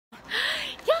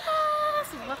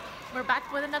we're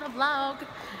back with another vlog.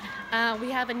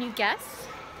 We have a new guest,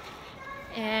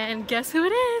 and guess who it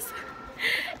is?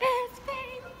 It's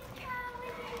baby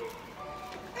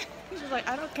Callie. She's like,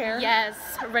 I don't care. Yes,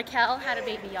 Raquel had a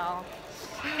baby, y'all.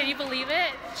 Can you believe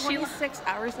it? 26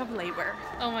 hours of labor.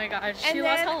 Oh my gosh, And she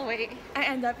lost then all weight. I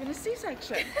end up in a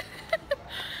C-section.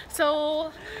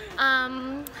 So,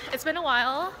 it's been a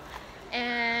while,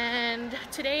 and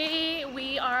today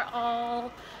we are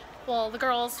all, well, the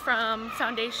girls from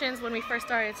Foundations when we first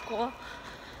started school.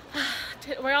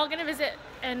 We're all gonna visit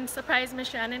and surprise Miss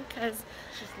Shannon because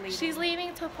she's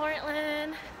leaving to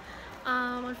Portland,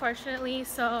 unfortunately.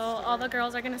 So all the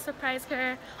girls are gonna surprise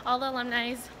her, all the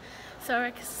alumni. So we're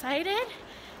excited,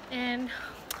 and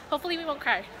hopefully we won't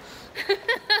cry.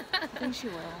 I think she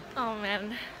will. Oh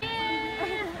man.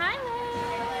 Hi,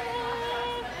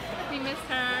 Liz. We missed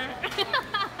her.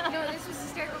 No, this was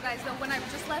hysterical, guys. Though when I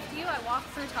just left you, I walked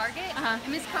through Target, and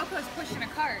Miss Coco's pushing a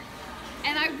cart,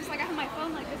 and I was like, I had my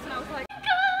phone like this, and I was like,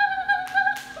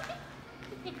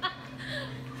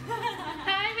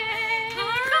 Hi, Miss.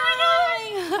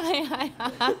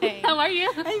 Hi. How are you?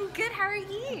 I'm good. How are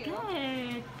you?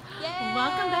 Good. Yay.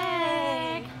 Welcome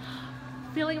back.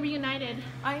 Feeling reunited.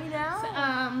 I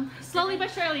know. Slowly but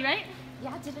surely, right?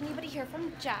 Yeah. Did anybody hear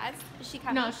from Jazz? Is she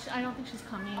coming? No, I don't think she's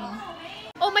coming.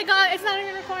 Oh my god, it's not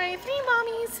even recording. 3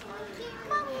 mommies.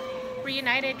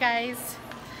 Reunited, guys.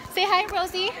 Say hi,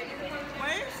 Rosie.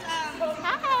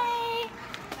 Hi.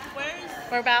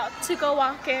 We're about to go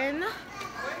walk in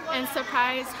and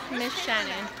surprise Miss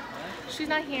Shannon. She's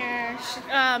not here.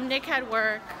 Nick had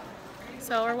work,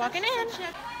 so we're walking in.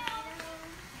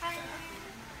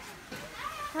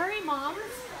 Hurry, moms.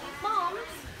 Moms.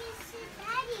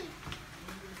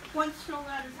 One stroller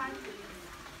at a time, please.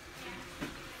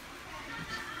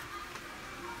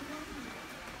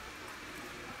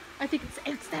 I think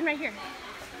it's them right here.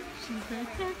 She's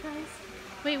right there, guys.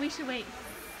 Wait, we should wait.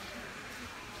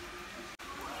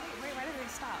 Wait, why did they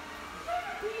stop?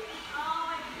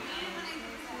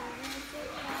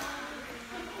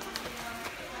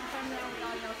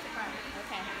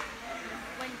 Okay.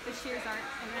 When the shears aren't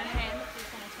in her hand, she's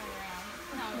gonna turn around.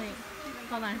 No. Wait,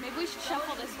 hold on. Maybe we should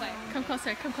shuffle this way. Come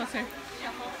closer, come closer.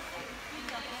 Shuffle.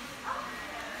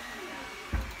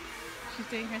 She's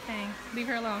doing her thing. Leave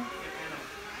her alone.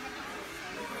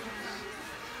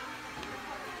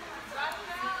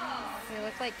 We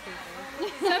look like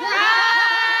creepers. Surprise!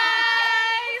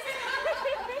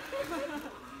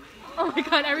 Oh my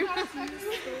god, everyone. What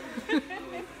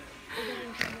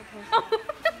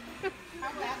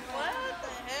the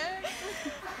heck?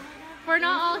 We're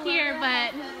not all here,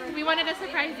 but we wanted to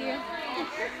surprise you.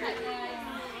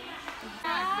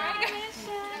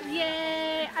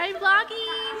 Yay! I'm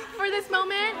vlogging for this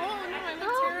moment. Oh no, I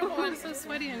look terrible. I'm so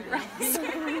sweaty and gross.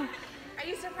 Are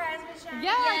you surprised, Miss Shannon?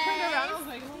 Yeah, I turned around. I was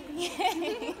like, oh.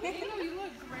 Yay. You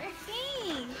look great.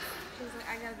 Thanks. She's like,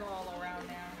 I gotta go all around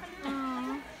now.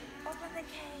 Aww. Open the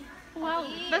cake. Wow,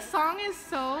 the song is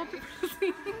so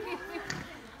depressing.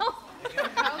 Oh,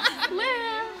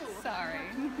 Liv. Sorry.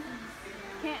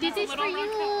 This is for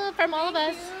you, from all of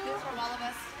us. This is from all of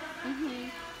us.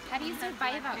 How do you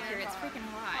survive out here? It's freaking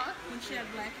hot. When she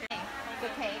had black hair. The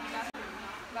cake.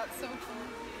 That's so cool.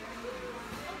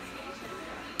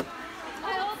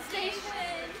 My old station.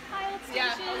 My old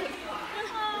Yeah. station.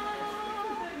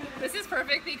 This is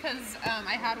perfect because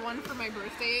I had one for my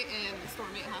birthday and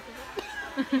Storm ate half of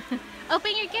it.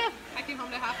 Open your gift. I came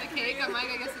home to half the cake. I'm like,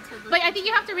 I guess it's her birthday. But I think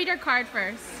you have to read her card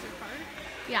first. Your card?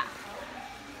 Yeah.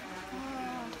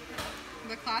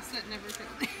 The class that never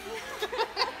killed me.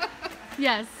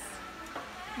 Yes.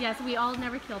 Yes, we all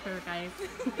never killed her, guys.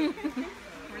 We're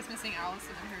just missing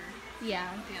Allison and her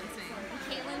Yeah. dancing.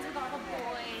 Caitlin's with all the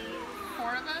boys.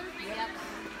 4 of them? Yep.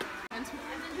 And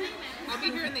I'll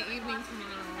be here in the evening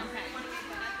tomorrow. Okay.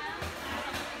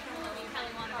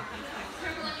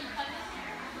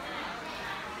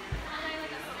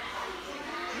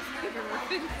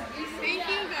 Thank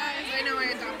you guys. I know I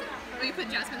adopted. Oh, you put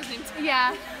Jasmine's name too.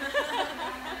 Yeah.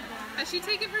 Has she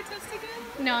taken her test again?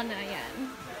 No, not yet.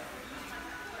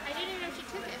 I didn't know she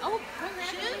took it. Oh,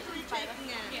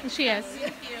 congratulations. She is.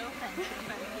 Thank you.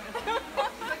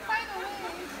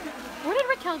 Where did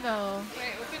Raquel go?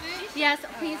 Wait, open it. Yes,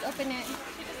 please open it.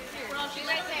 Well, she's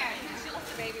right there. She left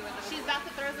the baby with us. She's about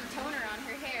to throw some toner on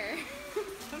her hair.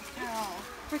 Oh.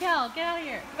 Raquel, get out of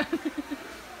here.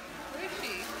 Where is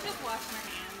she? Just washing her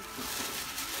hands.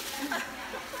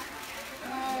 Oh,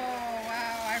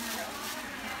 wow. I remember.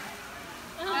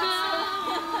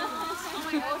 Oh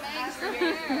my god, thanks for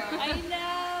your I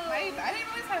know. I didn't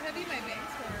realize how heavy my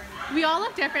bangs were. We all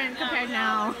look different compared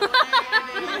now.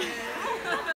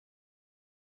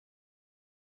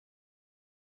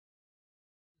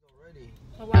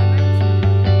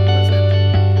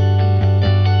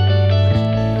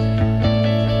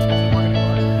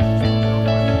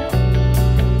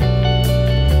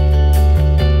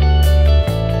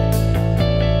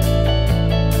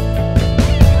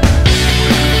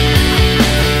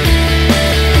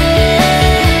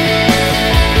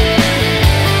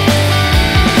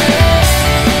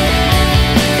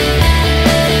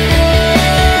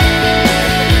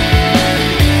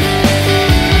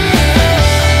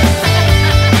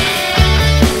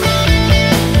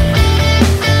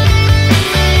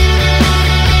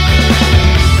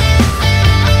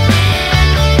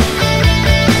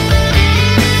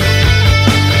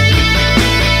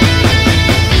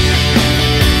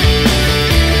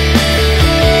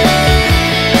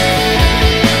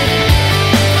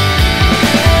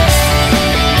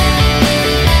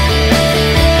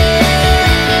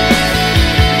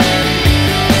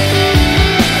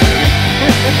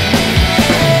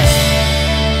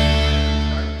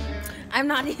 I'm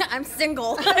not. I'm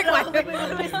single. Why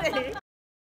would we say?